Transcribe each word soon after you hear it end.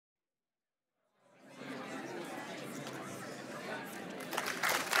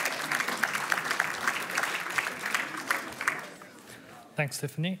Thanks,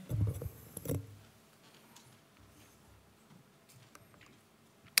 Tiffany.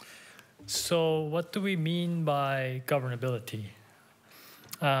 So what do we mean by governability?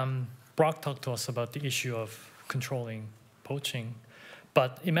 Brock talked to us about the issue of controlling poaching,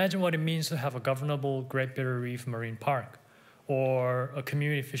 but imagine what it means to have a governable Great Barrier Reef Marine Park or a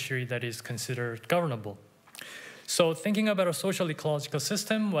community fishery that is considered governable. So thinking about a social ecological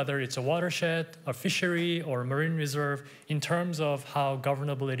system, whether it's a watershed, a fishery, or a marine reserve, in terms of how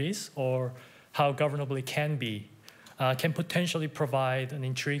governable it is or how governable it can be, can potentially provide an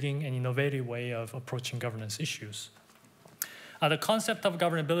intriguing and innovative way of approaching governance issues. The concept of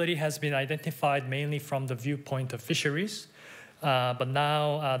governability has been identified mainly from the viewpoint of fisheries, but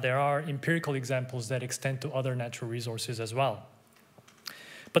now there are empirical examples that extend to other natural resources as well.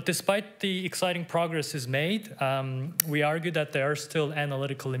 But despite the exciting progress is made, we argue that there are still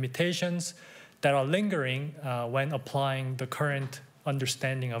analytical limitations that are lingering when applying the current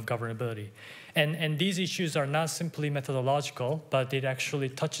understanding of governability. And these issues are not simply methodological, but it actually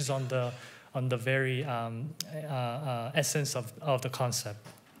touches on the very essence of the concept.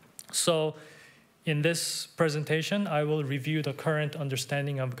 So in this presentation, I will review the current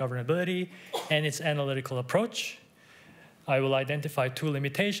understanding of governability and its analytical approach. I will identify two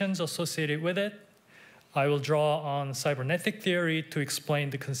limitations associated with it. I will draw on cybernetic theory to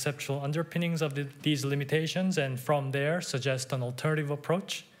explain the conceptual underpinnings of these limitations, and from there suggest an alternative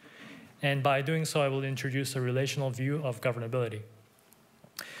approach. And by doing so, I will introduce a relational view of governability.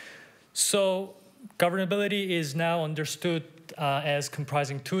 So governability is now understood as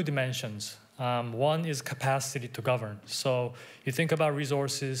comprising two dimensions. One is capacity to govern. So you think about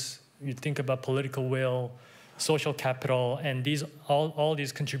resources, you think about political will, social capital, and all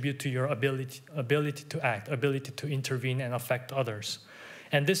these contribute to your ability to act, ability to intervene and affect others.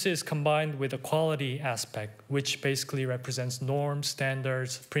 And this is combined with a quality aspect, which basically represents norms,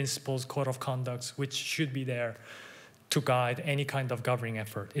 standards, principles, code of conduct, which should be there to guide any kind of governing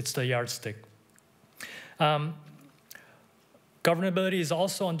effort. It's the yardstick. Governability is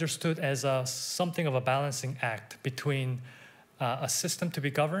also understood as something of a balancing act between a system to be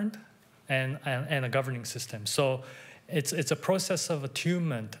governed and a governing system. So it's a process of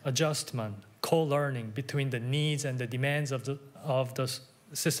attunement, adjustment, co-learning between the needs and the demands of the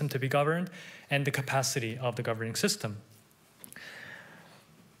system to be governed and the capacity of the governing system.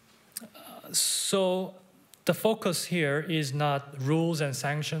 So the focus here is not rules and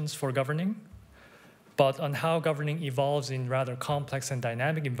sanctions for governing, but on how governing evolves in rather complex and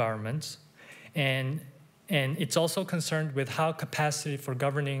dynamic environments. And it's also concerned with how capacity for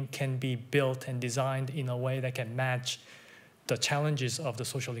governing can be built and designed in a way that can match the challenges of the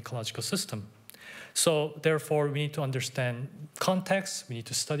social ecological system. So therefore, we need to understand context, we need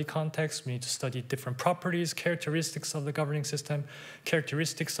to study context, we need to study different properties, characteristics of the governing system,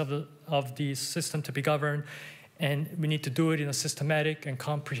 characteristics of the system to be governed, and we need to do it in a systematic and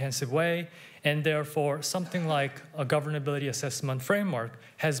comprehensive way. And therefore, something like a governability assessment framework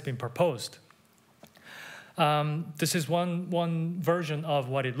has been proposed. This is one version of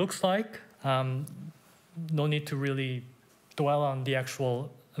what it looks like. No need to really dwell on the actual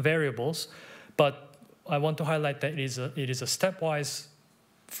variables, but I want to highlight that it is a stepwise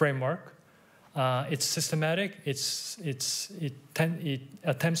framework. It's systematic. It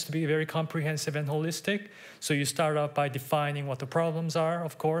attempts to be very comprehensive and holistic. So you start out by defining what the problems are,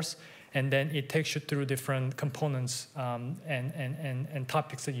 of course, and then it takes you through different components and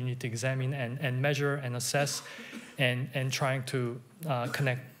topics that you need to examine and measure and assess and trying to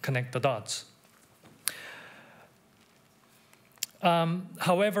connect the dots.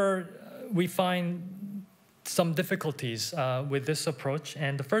 However, we find some difficulties with this approach,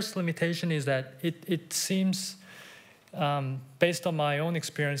 and the first limitation is that it seems, based on my own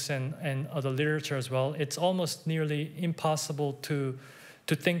experience and other literature as well, it's almost nearly impossible to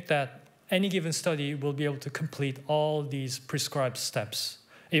think that any given study will be able to complete all these prescribed steps.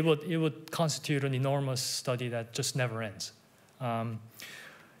 It would constitute an enormous study that just never ends.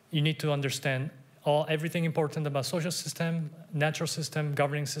 You need to understand everything important about social system, natural system,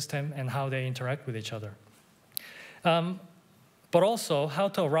 governing system, and how they interact with each other. But also, how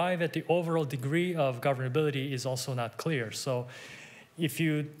to arrive at the overall degree of governability is also not clear. So if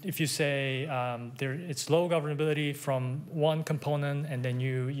you say it's low governability from one component, and then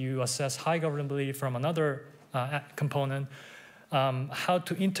you assess high governability from another component, how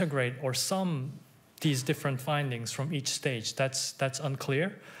to integrate or sum these different findings from each stage, that's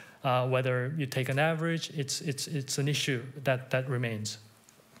unclear. Whether you take an average, it's an issue that remains.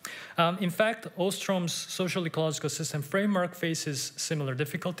 In fact, Ostrom's social ecological system framework faces similar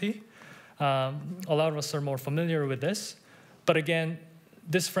difficulty. A lot of us are more familiar with this, But again,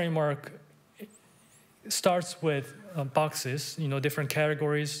 this framework starts with boxes, different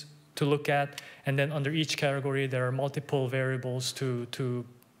categories to look at, and then under each category there are multiple variables to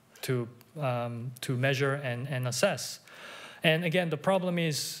measure and assess. And again, the problem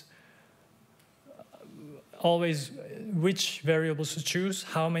is always which variables to choose,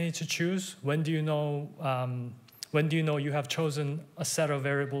 how many to choose, when do you know you have chosen a set of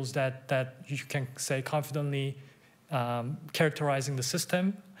variables that you can say confidently characterizing the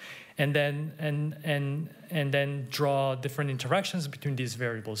system, and then draw different interactions between these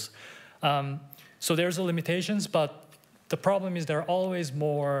variables. So there's the limitations, but the problem is there are always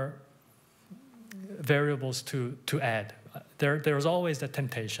more variables to add. There's always that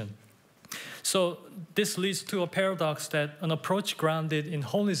temptation. So this leads to a paradox that an approach grounded in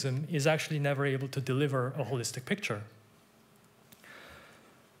holism is actually never able to deliver a holistic picture.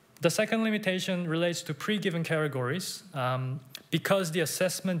 The second limitation relates to pre-given categories. Because the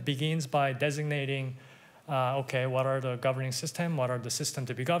assessment begins by designating, okay, what are the governing system, what are the system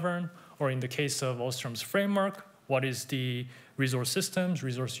to be governed, or in the case of Ostrom's framework, what is the resource systems,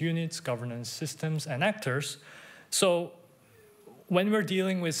 resource units, governance systems, and actors. So when we're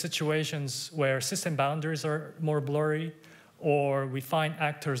dealing with situations where system boundaries are more blurry, or we find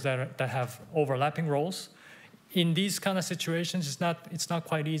actors that have overlapping roles, in these kind of situations, it's not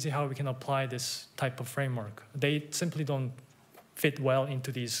quite easy how we can apply this type of framework. They simply don't fit well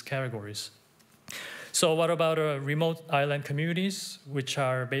into these categories. So what about remote island communities, which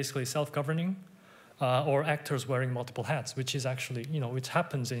are basically self-governing, or actors wearing multiple hats, which is actually, which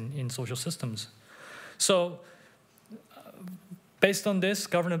happens in social systems. So based on this,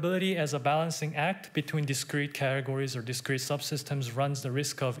 governability as a balancing act between discrete categories or discrete subsystems runs the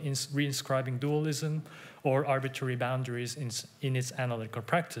risk of reinscribing dualism or arbitrary boundaries in its analytical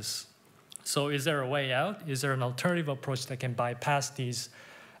practice. So is there a way out? Is there an alternative approach that can bypass these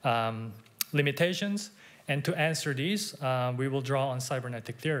limitations? And to answer these, we will draw on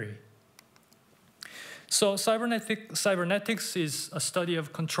cybernetic theory. So cybernetics is a study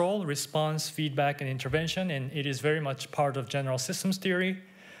of control, response, feedback, and intervention, and it is very much part of general systems theory.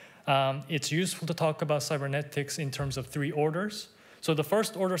 It's useful to talk about cybernetics in terms of three orders. So the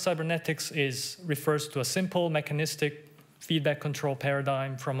first order cybernetics refers to a simple mechanistic feedback control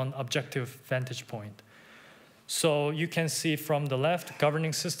paradigm from an objective vantage point. So you can see from the left,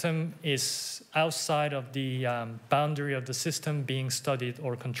 governing system is outside of the boundary of the system being studied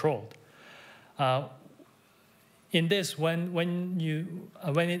or controlled. In this, when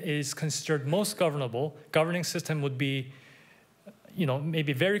it is considered most governable, governing system would be,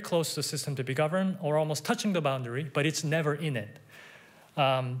 maybe very close to the system to be governed or almost touching the boundary, but it's never in it.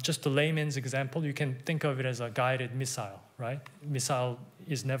 Just a layman's example, you can think of it as a guided missile, right? Missile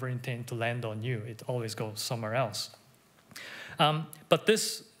is never intended to land on you. It always goes somewhere else. But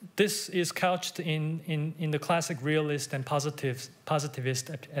this is couched in the classic realist and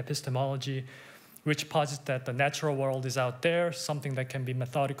positivist epistemology, which posits that the natural world is out there, something that can be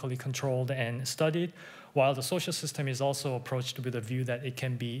methodically controlled and studied, while the social system is also approached with a view that it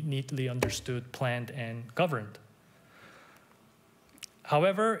can be neatly understood, planned, and governed.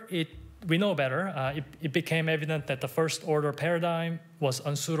 However, we know better. It became evident that the first order paradigm was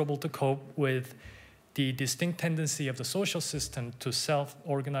unsuitable to cope with the distinct tendency of the social system to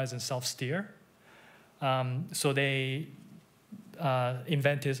self-organize and self-steer. So they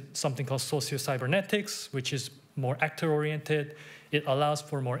invented something called socio-cybernetics, which is more actor-oriented. It allows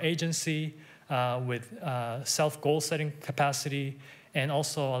for more agency with self-goal setting capacity, and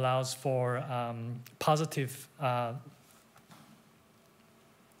also allows for positive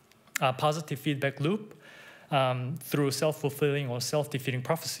feedback loop through self-fulfilling or self-defeating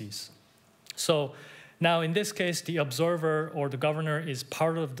prophecies. So now in this case, the observer or the governor is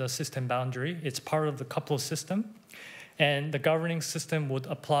part of the system boundary. It's part of the coupled system. And the governing system would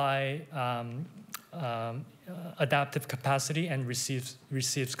apply adaptive capacity and receives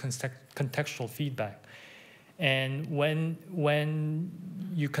contextual feedback. And when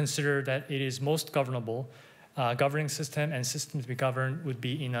you consider that it is most governable, governing system and system to be governed would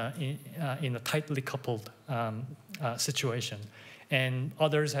be in a tightly coupled situation. And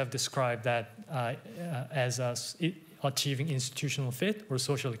others have described that as achieving institutional fit or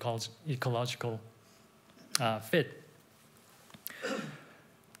social ecological fit.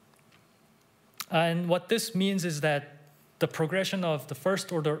 And what this means is that the progression of the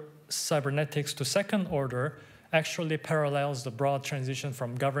first order cybernetics to second order actually parallels the broad transition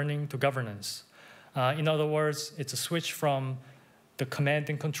from governing to governance. In other words, it's a switch from the command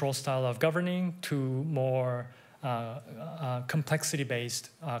and control style of governing to more complexity-based,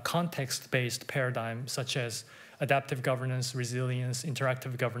 context-based paradigm, such as adaptive governance, resilience,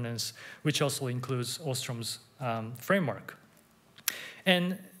 interactive governance, which also includes Ostrom's framework.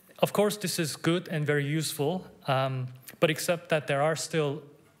 And of course, this is good and very useful, but except that there are still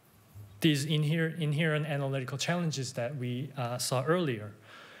these inherent analytical challenges that we saw earlier.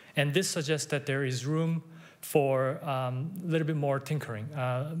 And this suggests that there is room for a little bit more tinkering,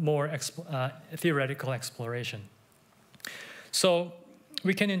 more theoretical exploration. So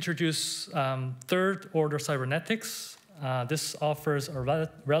we can introduce third-order cybernetics. This offers a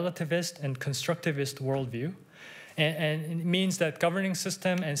relativist and constructivist worldview. And it means that governing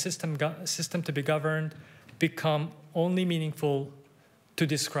system and system to be governed become only meaningful to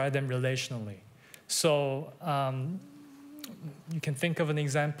describe them relationally. So you can think of an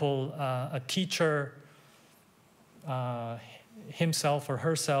example, a teacher himself or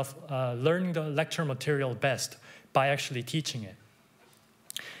herself learning the lecture material best by actually teaching it.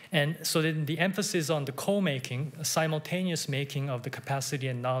 And so then the emphasis on the co-making, simultaneous making of the capacity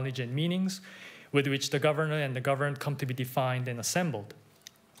and knowledge and meanings with which the governor and the governed come to be defined and assembled.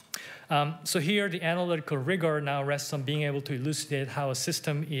 So here the analytical rigor now rests on being able to elucidate how a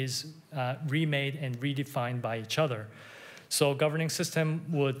system is remade and redefined by each other. So governing system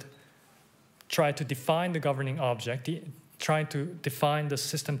would try to define the governing object, trying to define the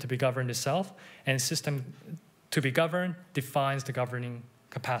system to be governed itself, and system to be governed defines the governing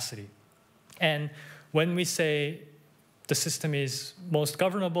capacity. And when we say the system is most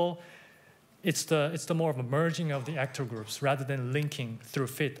governable, it's the more of a merging of the actor groups rather than linking through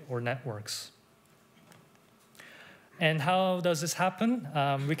fit or networks. And how does this happen?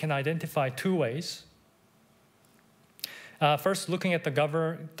 We can identify two ways. First, looking at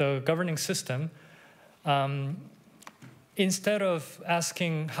the governing system, instead of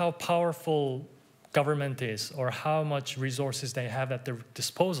asking how powerful government is or how much resources they have at their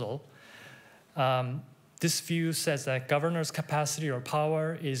disposal, this view says that governors' capacity or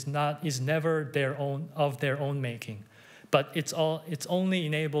power is never their own making, but it's only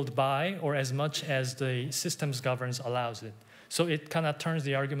enabled by or as much as the system's governance allows it. So it kind of turns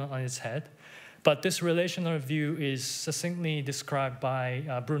the argument on its head. But this relational view is succinctly described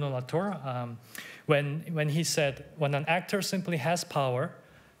by Bruno Latour when he said, when an actor simply has power,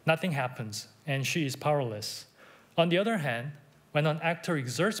 nothing happens, and she is powerless. On the other hand, when an actor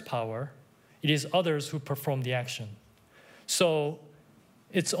exerts power, it is others who perform the action. So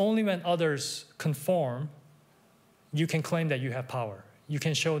it's only when others conform, you can claim that you have power. You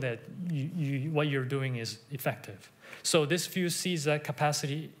can show that what you're doing is effective. So this view sees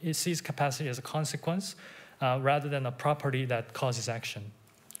capacity as a consequence rather than a property that causes action.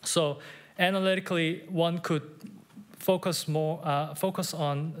 So analytically, one could focus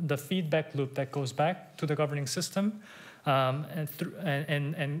on the feedback loop that goes back to the governing system, and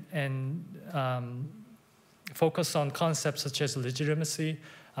focus on concepts such as legitimacy,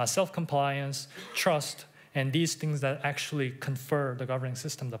 self-compliance, trust, and these things that actually confer the governing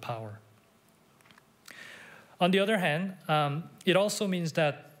system the power. On the other hand, it also means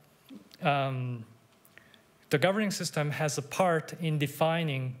that the governing system has a part in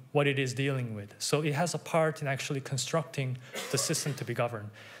defining what it is dealing with. So it has a part in actually constructing the system to be governed.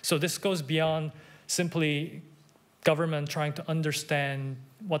 So this goes beyond simply government trying to understand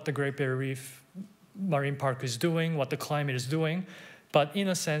what the Great Barrier Reef Marine Park is doing, what the climate is doing, but in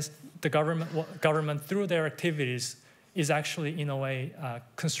a sense, the government through their activities is actually, in a way,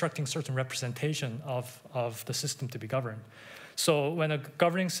 constructing certain representation of the system to be governed. So when a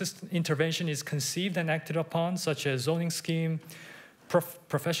governing system intervention is conceived and acted upon, such as zoning scheme,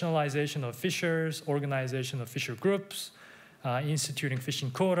 professionalization of fishers, organization of fisher groups, instituting fishing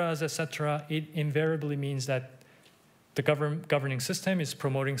quotas, etc., it invariably means that the governing system is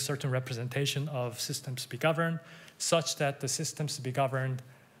promoting certain representation of systems to be governed, such that the systems to be governed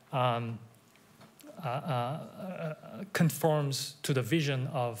conforms to the vision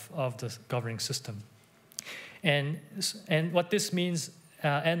of the governing system. And what this means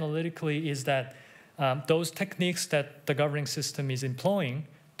analytically is that those techniques that the governing system is employing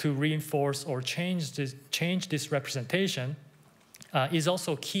to reinforce or change this representation is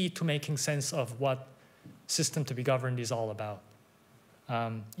also key to making sense of what system to be governed is all about,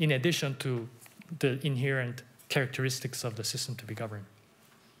 in addition to the inherent characteristics of the system to be governed.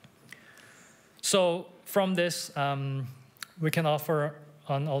 So from this, we can offer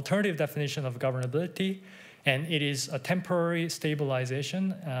an alternative definition of governability, and it is a temporary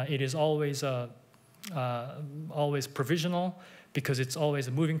stabilization. It is always provisional because it's always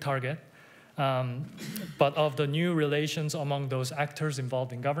a moving target, but of the new relations among those actors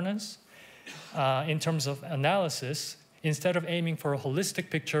involved in governance. In terms of analysis, instead of aiming for a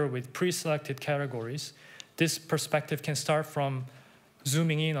holistic picture with pre-selected categories, This perspective can start from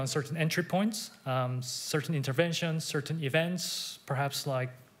zooming in on certain entry points, certain interventions, certain events, perhaps like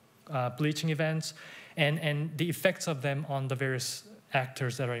bleaching events, and the effects of them on the various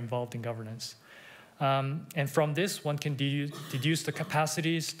actors that are involved in governance. And from this, one can deduce the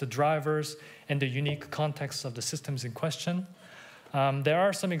capacities, the drivers, and the unique context of the systems in question. There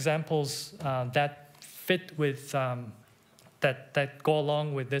are some examples that fit with, that go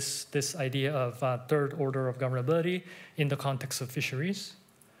along with this idea of third order of governability in the context of fisheries.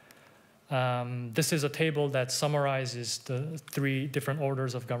 This is a table that summarizes the 3 different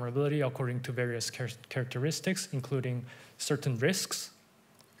orders of governability according to various characteristics, including certain risks.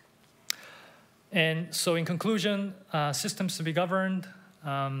 And so in conclusion, systems to be governed,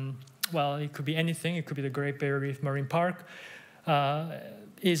 well, it could be anything. It could be the Great Barrier Reef Marine Park,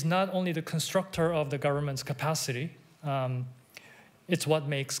 is not only the constructor of the government's capacity, it's what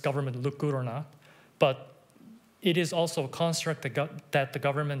makes government look good or not, but it is also a construct that the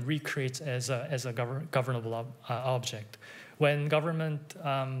government recreates as a governable object. When government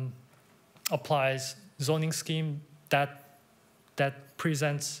applies zoning scheme that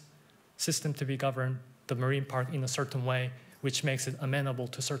presents system to be governed, the marine park, in a certain way, which makes it amenable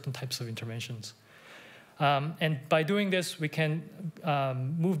to certain types of interventions. And by doing this, we can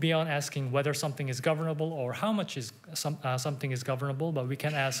move beyond asking whether something is governable or how much something is governable, but we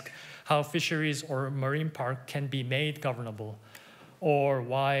can ask how fisheries or marine park can be made governable, or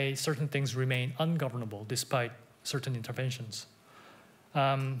why certain things remain ungovernable despite certain interventions.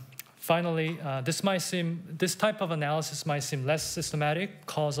 Finally, this type of analysis might seem less systematic,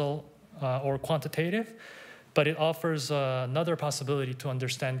 causal, or quantitative, but it offers another possibility to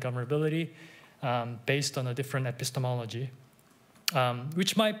understand governability based on a different epistemology,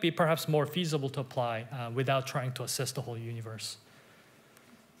 which might be perhaps more feasible to apply without trying to assess the whole universe.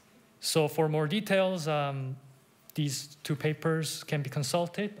 So for more details, these 2 papers can be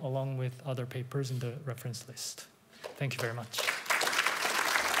consulted along with other papers in the reference list. Thank you very much.